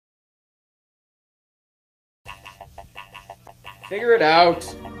Figure it out.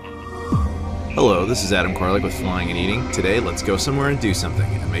 Hello, this is Adam Koralik with Flying and Eating. Today, let's go somewhere and do something,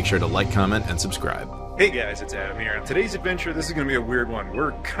 and make sure to like, comment, and subscribe. Hey guys, it's Adam here. On today's adventure, this is going to be a weird one.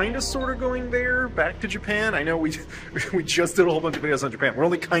 We're kind of sort of going there, back to Japan. I know we just did a whole bunch of videos on Japan. We're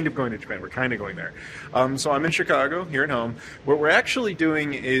only kind of going to Japan. We're kind of going there. So I'm in Chicago, here at home. What we're actually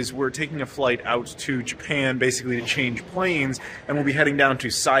doing is we're taking a flight out to Japan, basically to change planes, and we'll be heading down to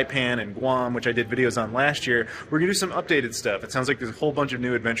Saipan and Guam, which I did videos on last year. We're going to do some updated stuff. It sounds like there's a whole bunch of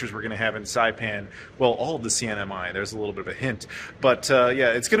new adventures we're going to have in Saipan. Well, all of the CNMI. There's a little bit of a hint. But yeah,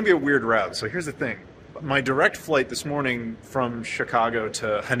 it's going to be a weird route. So here's the thing. My direct flight this morning from Chicago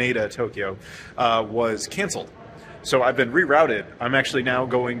to Haneda, Tokyo, was canceled. So I've been rerouted. I'm actually now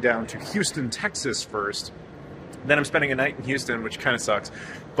going down to Houston, Texas first. Then I'm spending a night in Houston, which kind of sucks,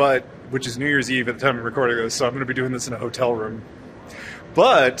 but which is New Year's Eve at the time I'm recording this, so I'm going to be doing this in a hotel room.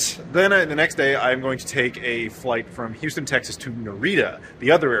 But then the next day, I'm going to take a flight from Houston, Texas to Narita,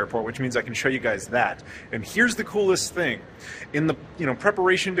 the other airport, which means I can show you guys that. And here's the coolest thing. In the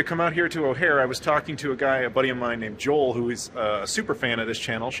preparation to come out here to O'Hare, I was talking to a buddy of mine named Joel, who is a super fan of this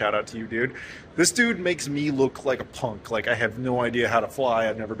channel. Shout out to you, dude. This dude makes me look like a punk. Like, I have no idea how to fly.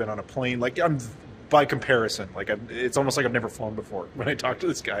 I've never been on a plane. Like, by comparison, it's almost like I've never flown before when I talk to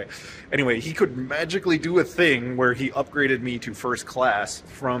this guy. Anyway, he could magically do a thing where he upgraded me to first class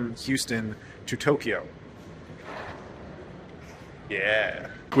from Houston to Tokyo. Yeah.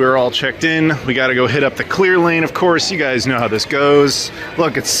 We're all checked in. We got to go hit up the clear lane, of course. You guys know how this goes.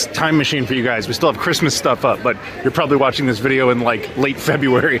 Look, it's time machine for you guys. We still have Christmas stuff up, but you're probably watching this video in like late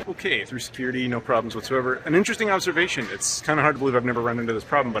February. Okay, through security, no problems whatsoever. An interesting observation. It's kind of hard to believe I've never run into this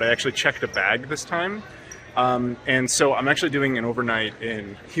problem, but I actually checked a bag this time. And so I'm actually doing an overnight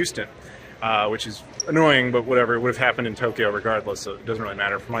in Houston, which is annoying, but whatever. It would have happened in Tokyo regardless, so it doesn't really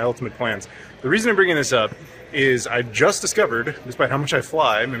matter for my ultimate plans. The reason I'm bringing this up is I just discovered, despite how much I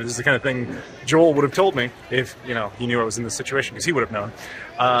fly, I mean, this is the kind of thing Joel would have told me if, he knew I was in this situation, because he would have known.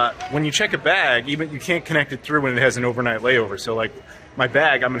 When you check a bag, even you can't connect it through when it has an overnight layover. So, like, my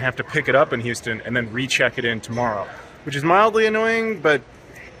bag, I'm going to have to pick it up in Houston and then recheck it in tomorrow, which is mildly annoying, but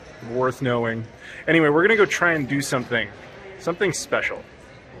worth knowing. Anyway, we're going to go try and do something special.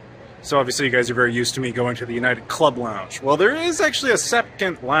 So obviously you guys are very used to me going to the United Club Lounge. Well, there is actually a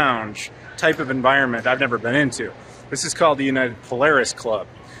second lounge type of environment I've never been into. This is called the United Polaris Club.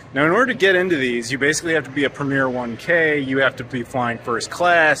 Now, in order to get into these, you basically have to be a Premier 1K, you have to be flying first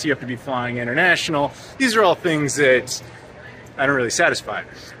class, you have to be flying international. These are all things that I don't really satisfy.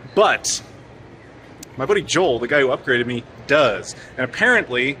 But my buddy Joel, the guy who upgraded me, does. And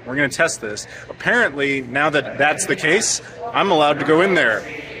apparently, we're going to test this, apparently, now that that's the case, I'm allowed to go in there.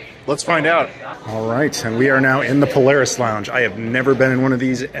 Let's find out. All right, and we are now in the Polaris Lounge. I have never been in one of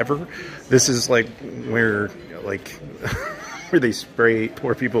these ever. This is like where they spray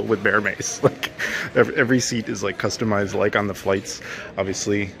poor people with bear mace. Like every seat is like customized like on the flights.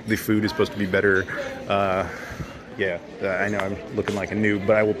 Obviously, the food is supposed to be better. Yeah, I know I'm looking like a noob,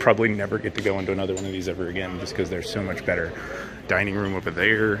 but I will probably never get to go into another one of these ever again just because they're so much better. Dining room over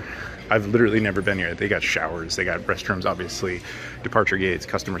there. I've literally never been here. They got showers, they got restrooms, obviously, departure gates,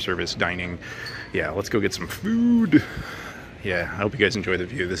 customer service, dining. Yeah, let's go get some food. Yeah, I hope you guys enjoy the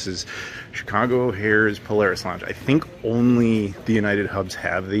view. This is Chicago O'Hare's Polaris Lounge. I think only the United hubs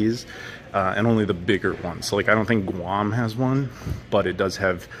have these, and only the bigger ones. So, like, I don't think Guam has one, but it does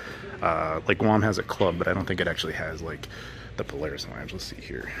have, like, Guam has a club, but I don't think it actually has, like, the Polaris Lounge. Let's see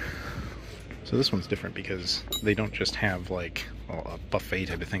here. So this one's different because they don't just have like a buffet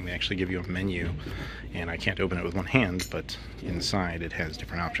type of thing. They actually give you a menu, and I can't open it with one hand, but inside it has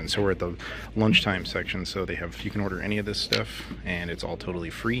different options. So we're at the lunchtime section, so you can order any of this stuff, and it's all totally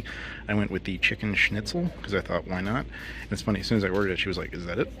free. I went with the chicken schnitzel because I thought, why not? And it's funny, as soon as I ordered it, she was like, is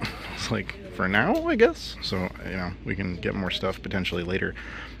that it? It's like, for now, I guess. So, we can get more stuff potentially later,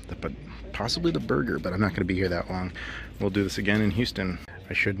 but possibly the burger, but I'm not going to be here that long. We'll do this again in Houston.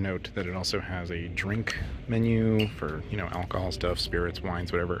 I should note that it also has a drink menu for, alcohol stuff, spirits,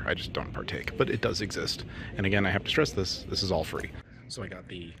 wines, whatever. I just don't partake, but it does exist. And again, I have to stress this is all free. So I got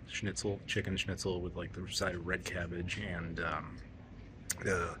the chicken schnitzel with like the side of red cabbage and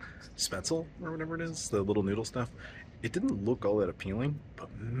the spätzle or whatever it is, the little noodle stuff. It didn't look all that appealing, but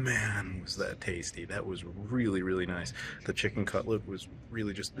man, was that tasty. That was really, really nice. The chicken cutlet was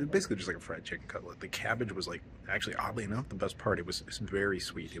really basically just like a fried chicken cutlet. The cabbage was like, actually, oddly enough, the best part, it was very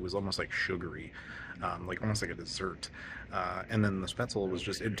sweet. It was almost like sugary, like almost like a dessert. And then the spätzle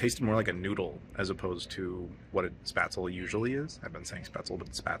was it tasted more like a noodle as opposed to what a spätzle usually is. I've been saying spätzle, but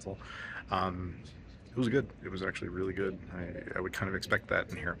it's spätzle. It was good. It was actually really good. I would kind of expect that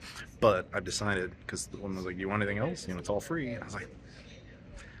in here. But I've decided, because the woman was like, "Do you want anything else? You know, it's all free." And I was like,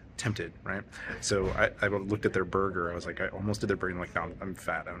 tempted, right? So I looked at their burger. I was like, I almost did their burger. I'm like, no, I'm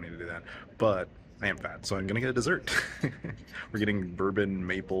fat. I don't need to do that. But I am fat, so I'm going to get a dessert. We're getting bourbon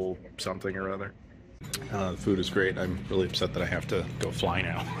maple something or other. The food is great. I'm really upset that I have to go fly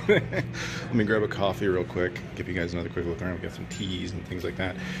now. Let me grab a coffee real quick, give you guys another quick look around. We got some teas and things like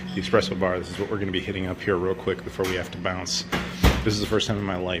that. The espresso bar, this is what we're going to be hitting up here real quick before we have to bounce. This is the first time in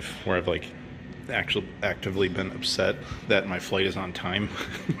my life where I've like actually actively been upset that my flight is on time,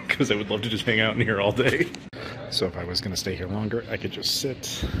 because I would love to just hang out in here all day. So if I was going to stay here longer, I could just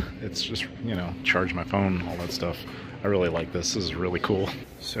sit. It's just, you know, charge my phone, all that stuff. I really like this. This is really cool.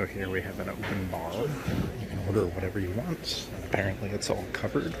 So here we have an open bar. You can order whatever you want. Apparently it's all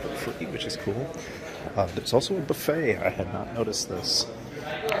covered for free, which is cool. There's also a buffet. I had not noticed this.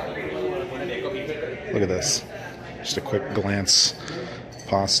 Look at this. Just a quick glance.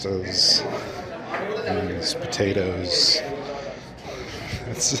 Pastas, onions, potatoes.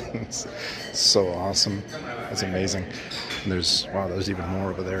 It's so awesome. That's amazing. And there's even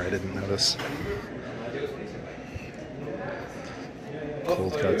more over there I didn't notice.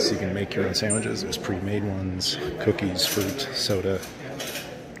 Cold cuts, you can make your own sandwiches. There's pre-made ones, cookies, fruit, soda.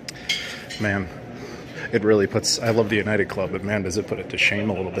 Man, it really puts, I love the United Club, but man, does it put it to shame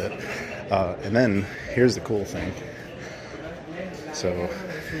a little bit. And then, here's the cool thing. So,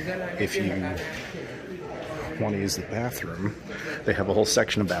 if you want to use the bathroom, they have a whole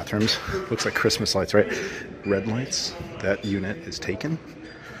section of bathrooms. Looks like Christmas lights, right? Red lights, that unit is taken.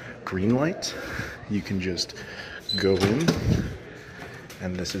 Green light, you can just go in,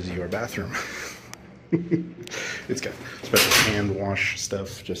 and this is your bathroom. It's got special hand wash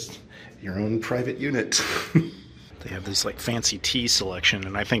stuff, just your own private unit. They have this like fancy tea selection,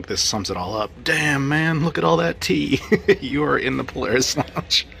 and I think this sums it all up. Damn, man, look at all that tea. You are in the Polaris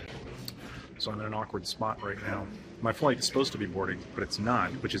Lounge. So I'm in an awkward spot right now. My flight is supposed to be boarding, but it's not,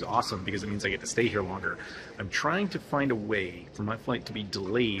 which is awesome because it means I get to stay here longer. I'm trying to find a way for my flight to be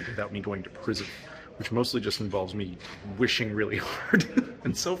delayed without me going to prison, which mostly just involves me wishing really hard.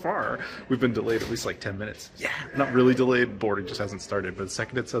 And so far, we've been delayed at least like 10 minutes. Yeah, not really delayed, boarding just hasn't started, but the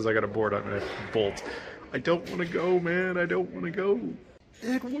second it says I gotta board, I'm gonna bolt. I don't wanna go, man, I don't wanna go.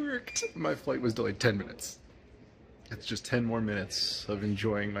 It worked. My flight was delayed 10 minutes. It's just 10 more minutes of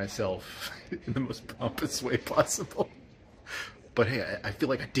enjoying myself in the most pompous way possible. But hey, I feel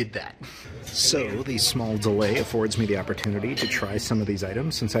like I did that. So the small delay affords me the opportunity to try some of these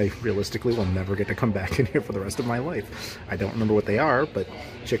items, since I realistically will never get to come back in here for the rest of my life. I don't remember what they are, but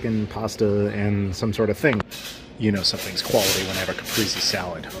chicken, pasta, and some sort of thing. You know something's quality when I have a caprese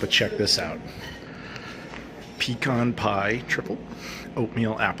salad, but check this out. Pecan pie triple,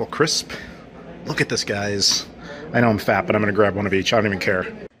 oatmeal apple crisp. Look at this, guys. I know I'm fat, but I'm gonna grab one of each. I don't even care.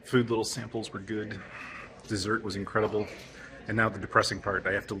 Food little samples were good. Dessert was incredible. And now the depressing part,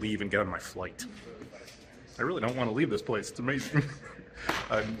 I have to leave and get on my flight. I really don't want to leave this place. It's amazing.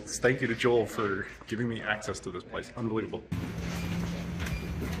 Thank you to Joel for giving me access to this place. Unbelievable.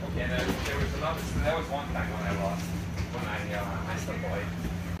 Yeah, there was one time when I lost, when I missed a boy.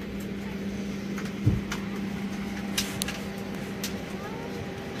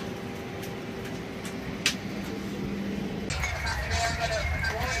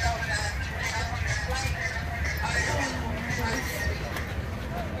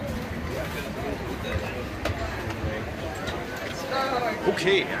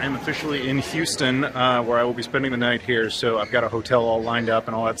 Okay, I'm officially in Houston, where I will be spending the night here, so I've got a hotel all lined up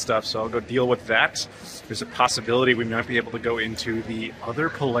and all that stuff, so I'll go deal with that. There's a possibility we might be able to go into the other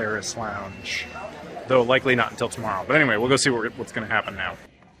Polaris Lounge, though likely not until tomorrow. But anyway, we'll go see what's going to happen now.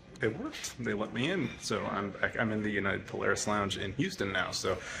 It worked. They let me in, so I'm in the United Polaris Lounge in Houston now,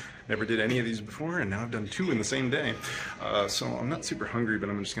 so never did any of these before, and now I've done 2 in the same day. So I'm not super hungry, but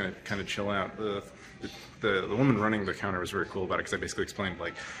I'm just going to kind of chill out. The woman running the counter was very cool about it, because I basically explained,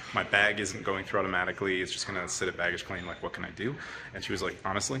 like, my bag isn't going through automatically, it's just going to sit at baggage claim, like, what can I do? And she was like,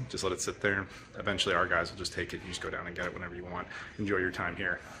 honestly, just let it sit there. Eventually our guys will just take it, you just go down and get it whenever you want. Enjoy your time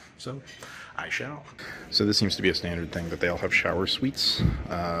here. So, I shall. So this seems to be a standard thing, that they all have shower suites.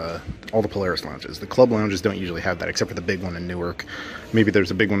 All the Polaris lounges. The club lounges don't usually have that, except for the big one in Newark. Maybe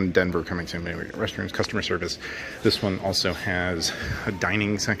there's a big one in Denver coming soon. Maybe restrooms, customer service. This one also has a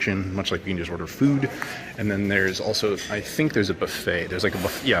dining section, much like you can just order food. And then there's also, I think there's a buffet. There's like a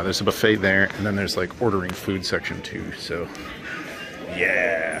buffet, yeah, there's a buffet there, and then there's like ordering food section too. So,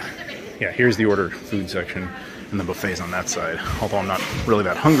 yeah. Yeah, here's the order food section, and the buffet's on that side. Although I'm not really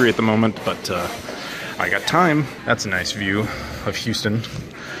that hungry at the moment, but I got time. That's a nice view of Houston.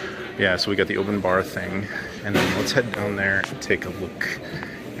 Yeah, so we got the open bar thing, and then let's head down there and take a look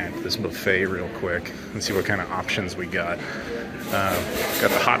at this buffet real quick and see what kind of options we got. Got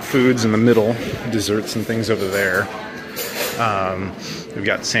the hot foods in the middle, desserts and things over there. We've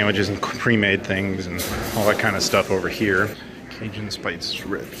got sandwiches and pre-made things and all that kind of stuff over here. Cajun spiced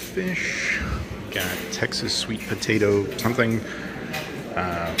red fish. We've got Texas sweet potato something.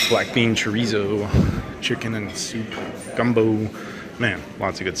 Black bean chorizo, chicken and soup, gumbo. Man,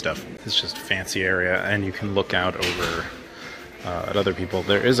 lots of good stuff. It's just a fancy area, and you can look out over at other people.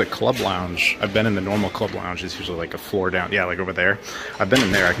 There is a club lounge. I've been in the normal club lounge. It's usually like a floor down. Yeah, like over there. I've been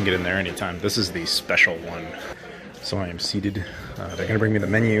in there. I can get in there anytime. This is the special one. So I am seated. They're going to bring me the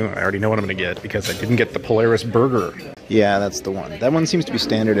menu. I already know what I'm going to get because I didn't get the Polaris burger. Yeah, that's the one. That one seems to be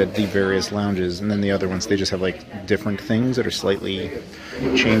standard at the various lounges, and then the other ones, they just have like different things that are slightly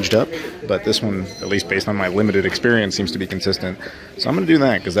changed up. But this one, at least based on my limited experience, seems to be consistent. So I'm going to do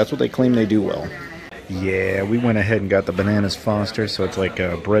that because that's what they claim they do well. Yeah, we went ahead and got the Bananas Foster, so it's like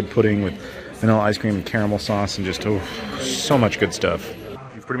a bread pudding with vanilla ice cream and caramel sauce and just, oh, so much good stuff.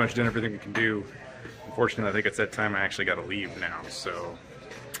 We've pretty much done everything we can do. Unfortunately, I think it's that time I actually got to leave now, so...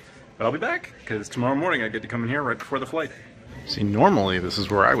 But I'll be back, because tomorrow morning I get to come in here right before the flight. See, normally this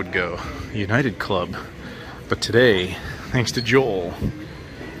is where I would go, United Club. But today, thanks to Joel,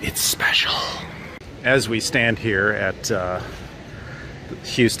 it's special. As we stand here at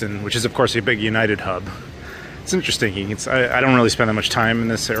Houston, which is of course a big United hub, it's interesting. I don't really spend that much time in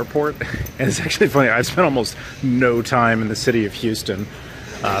this airport. And it's actually funny, I've spent almost no time in the city of Houston.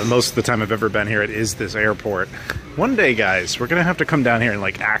 Most of the time I've ever been here, it is this airport. One day, guys, we're gonna have to come down here and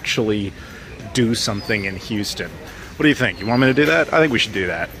like actually do something in Houston. What do you think? You want me to do that? I think we should do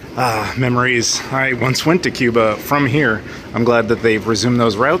that. Memories. I once went to Cuba from here. I'm glad that they've resumed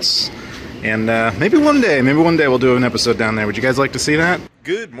those routes. And maybe one day we'll do an episode down there. Would you guys like to see that?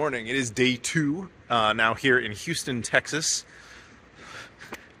 Good morning. It is day 2 now here in Houston, Texas.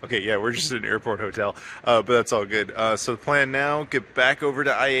 Okay, yeah, we're just at an airport hotel, but that's all good. So the plan now, get back over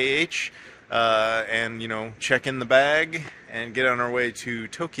to IAH and, you know, check in the bag and get on our way to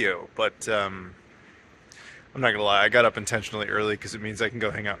Tokyo. But I'm not going to lie, I got up intentionally early because it means I can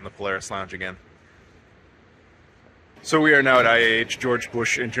go hang out in the Polaris Lounge again. So we are now at IAH, George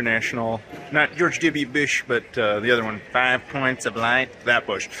Bush International. Not George W. Bush, but the other one, 5 Points of Light. That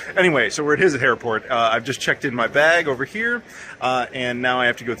Bush. Anyway, so we're at his airport. I've just checked in my bag over here, and now I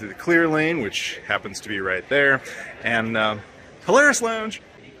have to go through the clear lane, which happens to be right there. And Polaris Lounge,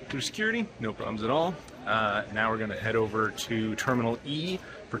 through security, no problems at all. Now we're going to head over to Terminal E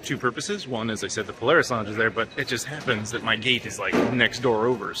for 2 purposes. One, as I said, the Polaris Lounge is there, but it just happens that my gate is like next door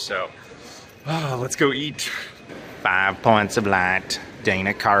over, so let's go eat. 5 Points of Light.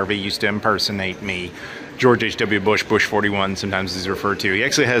 Dana Carvey used to impersonate me. George H.W. Bush, Bush 41, sometimes he's referred to. He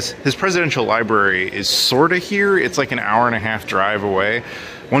actually has, his presidential library is sort of here. It's like an hour-and-a-half drive away.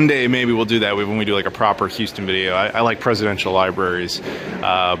 One day maybe we'll do that when we do like a proper Houston video. I like presidential libraries.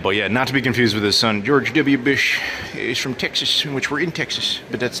 But yeah, not to be confused with his son, George W. Bush is from Texas, which we're in Texas,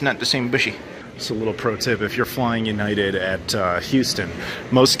 but that's not the same Bushy. So a little pro tip, if you're flying United at Houston,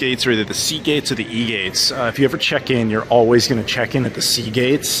 most gates are either the C gates or the E gates. If you ever check in, you're always going to check in at the C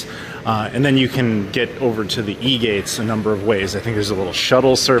gates, and then you can get over to the E gates a number of ways. I think there's a little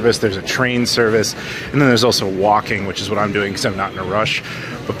shuttle service, there's a train service, and then there's also walking, which is what I'm doing because I'm not in a rush.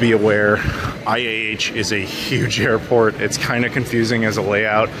 But be aware, IAH is a huge airport. It's kind of confusing as a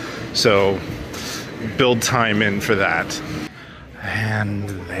layout, so build time in for that. And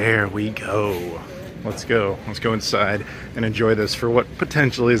there we go. Let's go. Let's go inside and enjoy this for what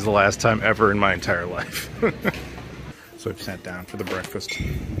potentially is the last time ever in my entire life. So I've sat down for the breakfast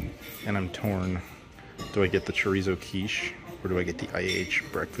and I'm torn. Do I get the chorizo quiche or do I get the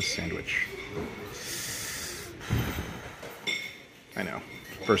IAH breakfast sandwich? I know.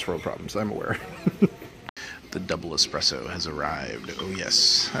 First world problems, I'm aware. The double espresso has arrived. Oh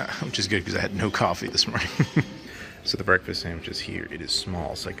yes. Which is good because I had no coffee this morning. So the breakfast sandwich is here. It is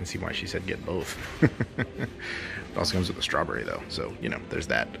small, so I can see why she said get both. It also comes with a strawberry, though, so, you know, there's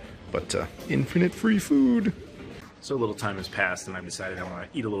that. But infinite free food. So a little time has passed, and I've decided I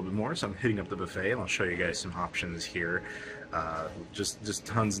want to eat a little bit more, so I'm hitting up the buffet, and I'll show you guys some options here. Just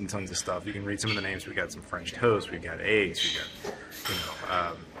tons and tons of stuff. You can read some of the names. We've got some French toast. We've got eggs. We've got, you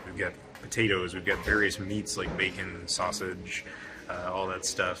know, we've got potatoes. We've got various meats like bacon, sausage, all that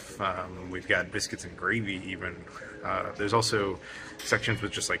stuff. We've got biscuits and gravy even. There's also sections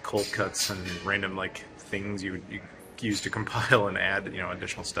with just like cold cuts and random like things you use to compile and add, you know,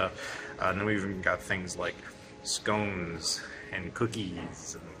 additional stuff. And then we've even got things like scones and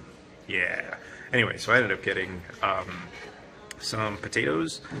cookies. And yeah. Anyway, so I ended up getting some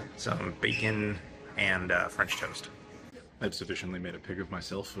potatoes, some bacon, and French toast. I've sufficiently made a pig of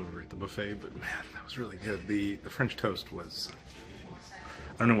myself over at the buffet, but man, that was really good. The French toast was,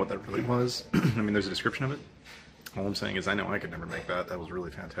 I don't know what that really was. I mean, there's a description of it. All I'm saying is I know I could never make that. That was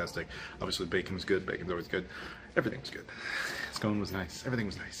really fantastic. Obviously, bacon was good. Bacon's always good. Everything was good. Scone was nice. Everything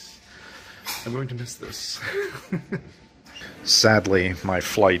was nice. I'm going to miss this. Sadly, my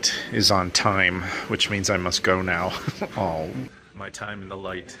flight is on time, which means I must go now. Oh, my time in the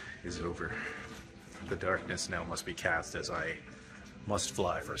light is over. The darkness now must be cast as I must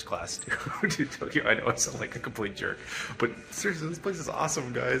fly first class to Tokyo. I know I sound like a complete jerk, but seriously, this place is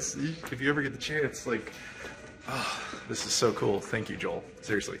awesome, guys. If you ever get the chance, like, oh, this is so cool. Thank you, Joel.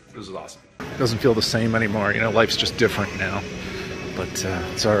 Seriously, this is awesome. It doesn't feel the same anymore. You know, life's just different now, but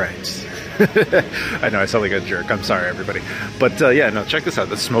it's all right. I know I sound like a jerk. I'm sorry, everybody. But yeah, no, check this out.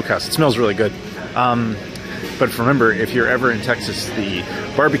 This smokehouse. It smells really good. But remember, if you're ever in Texas, the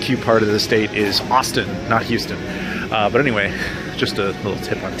barbecue part of the state is Austin, not Houston. But anyway, just a little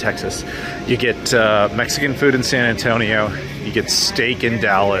tip on Texas. You get Mexican food in San Antonio, you get steak in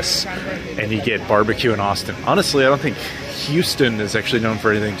Dallas, and you get barbecue in Austin. Honestly, I don't think Houston is actually known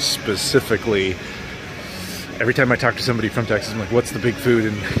for anything specifically. Every time I talk to somebody from Texas, I'm like, what's the big food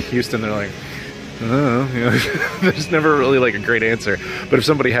in Houston? They're like, I don't know. You know, there's never really like a great answer. But if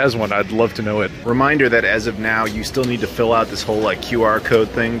somebody has one, I'd love to know it. Reminder that as of now, you still need to fill out this whole like QR code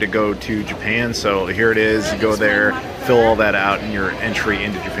thing to go to Japan. So here it is. You go there, fill all that out, and your entry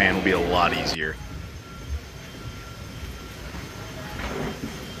into Japan will be a lot easier.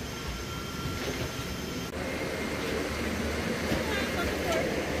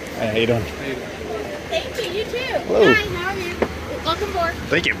 Hey, how you doing? Thank you, you too. Hello. Hi, how are you? Welcome aboard.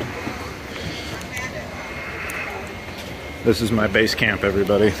 Thank you. This is my base camp,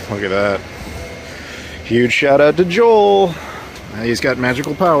 everybody. Look at that. Huge shout out to Joel. He's got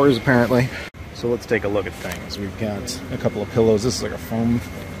magical powers, apparently. So let's take a look at things. We've got a couple of pillows. This is like a foam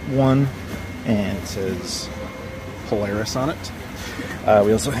one, and it says Polaris on it.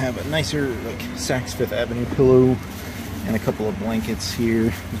 We also have a nicer like Saks Fifth Avenue pillow, and a couple of blankets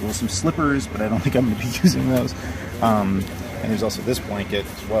here, as well as some slippers, but I don't think I'm going to be using those. And there's also this blanket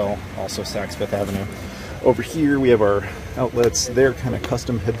as well, also Saks Fifth Avenue. Over here we have our outlets. They're kind of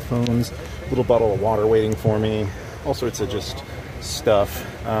custom headphones, little bottle of water waiting for me, all sorts of just stuff.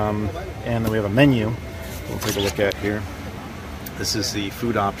 And then we have a menu we'll take a look at here. This is the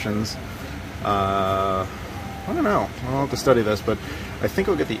food options. I don't know, I'll have to study this, but I think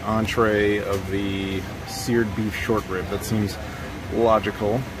I'll get the entree of the seared beef short rib. That seems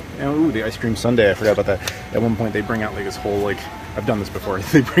logical. And ooh, the ice cream sundae, I forgot about that. At one point they bring out like this whole, like, I've done this before,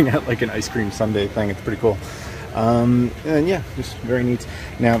 they bring out like an ice cream sundae thing. It's pretty cool. And yeah, just very neat.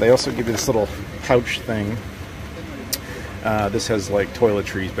 Now they also give you this little pouch thing. This has like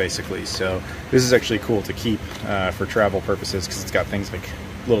toiletries basically, so this is actually cool to keep for travel purposes, because it's got things like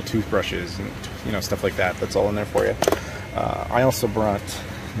little toothbrushes and, you know, stuff like that. That's all in there for you. I also brought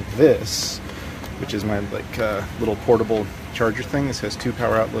this, which is my like little portable charger thing. This has 2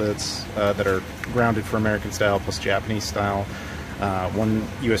 power outlets that are grounded for American style plus Japanese style. 1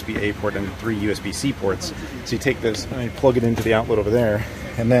 USB-A port and 3 USB-C ports. So you take this and I plug it into the outlet over there,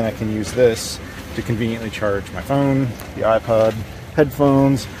 and then I can use this to conveniently charge my phone, the iPod,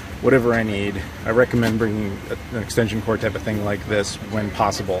 headphones, whatever I need. I recommend bringing an extension cord type of thing like this when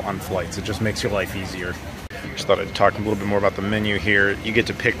possible on flights. It just makes your life easier. Just thought I'd talk a little bit more about the menu here. You get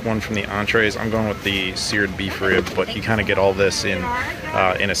to pick one from the entrees. I'm going with the seared beef rib, but you kind of get all this in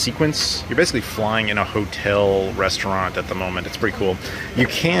a sequence. You're basically flying in a hotel restaurant at the moment. It's pretty cool. You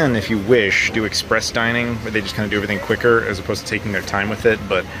can, if you wish, do express dining, where they just kind of do everything quicker as opposed to taking their time with it,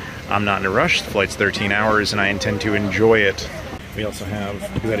 but I'm not in a rush. The flight's 13 hours, and I intend to enjoy it. We also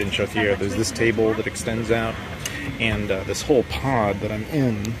have, because I didn't show it here, there's this table that extends out, and this whole pod that I'm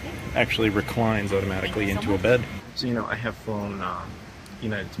in actually reclines automatically into a bed. So, you know, I have flown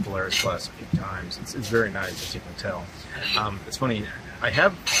United Polaris class a few times. It's very nice, as you can tell. It's funny,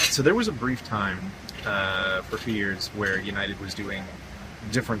 so there was a brief time for a few years where United was doing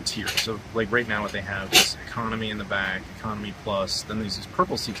different tiers. So like right now what they have is economy in the back, economy plus, then there's these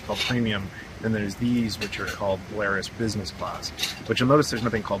purple seats called premium, then there's these which are called Polaris business class, which you'll notice there's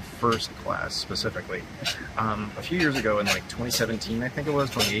nothing called first class specifically. A few years ago in like 2017, I think it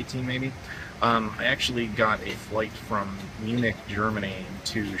was, 2018 maybe, I actually got a flight from Munich, Germany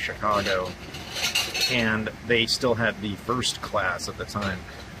to Chicago, and they still had the first class at the time,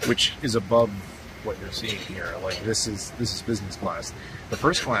 which is above what you're seeing here. Like this is business class. The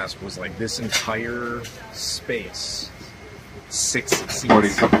first class was like this entire space, 6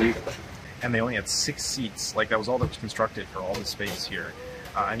 seats. and they only had 6 seats. Like, that was all that was constructed for all the space here.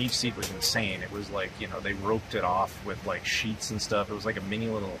 And each seat was insane. It was like, you know, they roped it off with like sheets and stuff. It was like a mini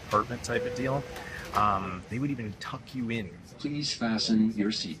little apartment type of deal. They would even tuck you in. Please fasten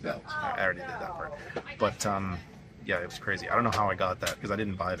your seatbelt. I already did that part. But yeah, it was crazy. I don't know how I got that, because I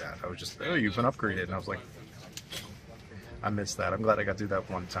didn't buy that. I was just, oh, you've been upgraded. And I was like, I missed that. I'm glad I got to do that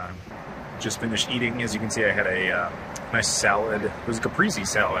one time. Just finished eating. As you can see, I had a nice salad. It was a caprese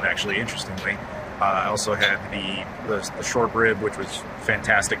salad, actually, interestingly. I also had the short rib, which was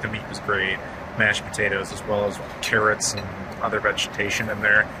fantastic. The meat was great. Mashed potatoes, as well as carrots and other vegetation in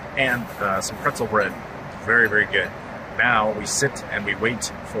there, and some pretzel bread. Very, very good. Now we sit and we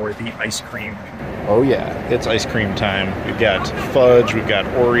wait for the ice cream. Oh yeah, it's ice cream time. We've got fudge, we've got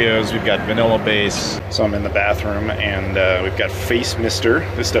Oreos, we've got vanilla base. So I'm in the bathroom, and we've got Face Mister.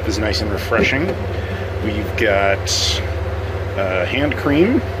 This stuff is nice and refreshing. We've got hand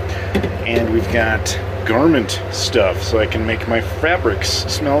cream, and we've got garment stuff, so I can make my fabrics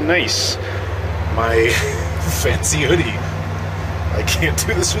smell nice. My fancy hoodie. I can't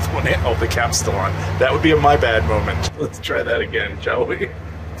do this with one hand. Oh, the cap's still on. That would be a my bad moment. Let's try that again, shall we?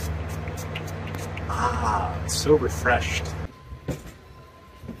 Ah, so refreshed.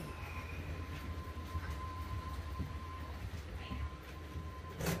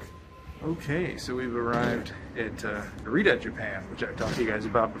 Okay, so we've arrived at Narita, Japan, which I've talked to you guys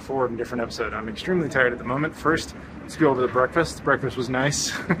about before in a different episode. I'm extremely tired at the moment. First, let's go over the breakfast. The breakfast was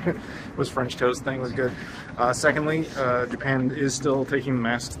nice. It was French toast thing, was good. Secondly, Japan is still taking the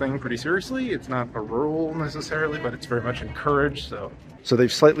mask thing pretty seriously. It's not a rule necessarily, but it's very much encouraged. So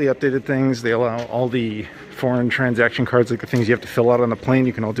they've slightly updated things. They allow all the foreign transaction cards, like the things you have to fill out on the plane,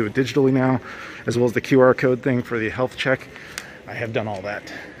 you can all do it digitally now, as well as the QR code thing for the health check. I have done all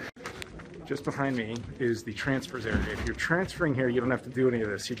that. Just behind me is the transfers area. If you're transferring here, you don't have to do any of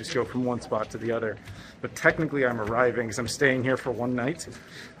this. You just go from one spot to the other. But technically I'm arriving because I'm staying here for one night.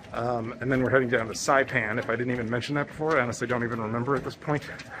 And then we're heading down to Saipan. If I didn't even mention that before, I honestly don't even remember at this point.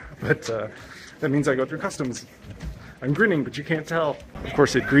 But that means I go through customs. I'm grinning, but you can't tell. Of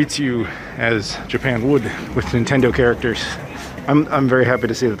course, it greets you as Japan would with Nintendo characters. I'm very happy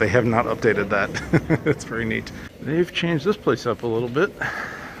to see that they have not updated that. That's very neat. They've changed this place up a little bit.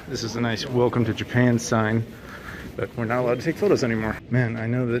 This is a nice welcome to Japan sign, but we're not allowed to take photos anymore. Man, I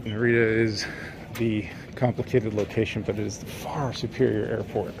know that Narita is the complicated location, but it is the far superior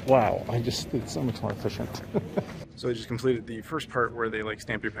airport. Wow, it's so much more efficient. So I just completed the first part where they like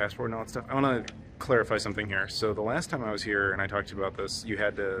stamp your passport and all that stuff. I want to clarify something here. So the last time I was here and I talked to you about this,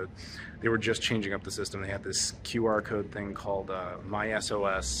 they were just changing up the system. They had this QR code thing called My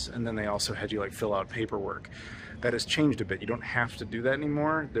SOS, and then they also had you like fill out paperwork. That has changed a bit. You don't have to do that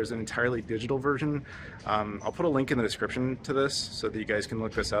anymore. There's an entirely digital version. I'll put a link in the description to this so that you guys can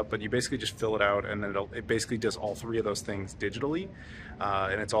look this up, but you basically just fill it out, and then it basically does all 3 of those things digitally,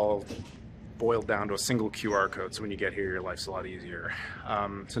 and it's all boiled down to a single QR code, so when you get here, your life's a lot easier.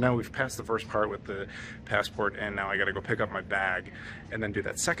 So now we've passed the first part with the passport, and now I gotta go pick up my bag, and then do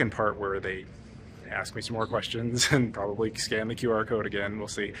that second part where they ask me some more questions and probably scan the QR code again, we'll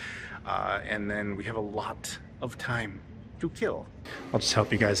see. And then we have a lot of time to kill. I'll just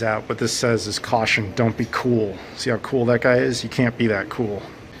help you guys out. What this says is caution, don't be cool. See how cool that guy is? You can't be that cool.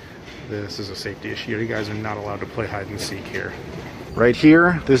 This is a safety issue. You guys are not allowed to play hide and seek here. Right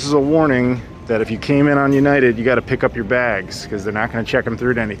here, this is a warning that if you came in on United, you got to pick up your bags because they're not going to check them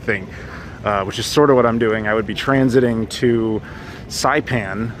through to anything, which is sort of what I'm doing. I would be transiting to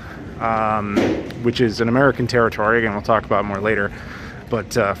Saipan, which is an American territory. Again, we'll talk about more later.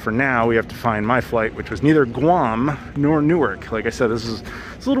 But for now, we have to find my flight, which was neither Guam nor Newark. Like I said, it's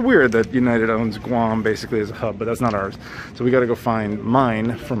a little weird that United owns Guam basically as a hub, but that's not ours. So we got to go find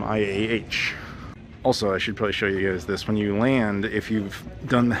mine from IAH. Also, I should probably show you guys this. When you land, if you've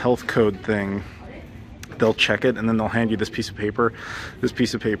done the health code thing, they'll check it and then they'll hand you this piece of paper. This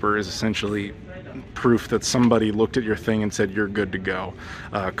piece of paper is essentially proof that somebody looked at your thing and said you're good to go,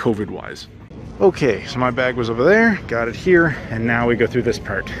 COVID-wise. Okay, so my bag was over there, got it here, and now we go through this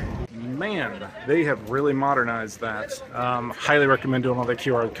part. Man, they have really modernized that. Highly recommend doing all the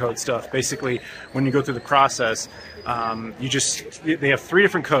QR code stuff. Basically, when you go through the process, they have 3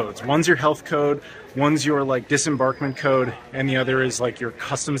 different codes. One's your health code, One's your like disembarkment code, and the other is like your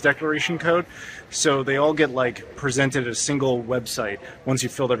customs declaration code. So they all get like presented at a single website once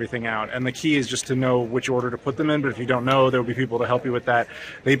you've filled everything out. And the key is just to know which order to put them in. But if you don't know, there will be people to help you with that.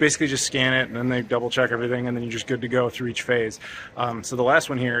 They basically just scan it, and then they double check everything, and then you're just good to go through each phase. So the last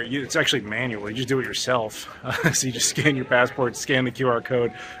one here, it's actually manual. You just do it yourself. So you just scan your passport, scan the QR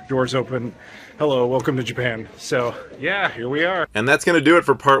code, doors open. Hello, welcome to Japan. So yeah, here we are. And that's going to do it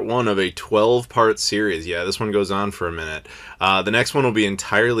for part 1 of a 12-part series. Yeah, this one goes on for a minute. The next one will be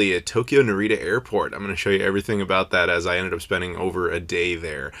entirely at Tokyo Narita Airport. I'm going to show you everything about that, as I ended up spending over a day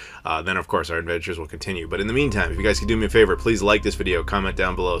there. Then, of course, our adventures will continue. But in the meantime, if you guys could do me a favor, please like this video, comment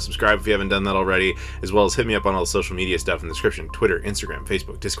down below, subscribe if you haven't done that already, as well as hit me up on all the social media stuff in the description: Twitter, Instagram,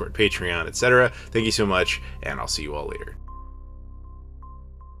 Facebook, Discord, Patreon, etc. Thank you so much, and I'll see you all later.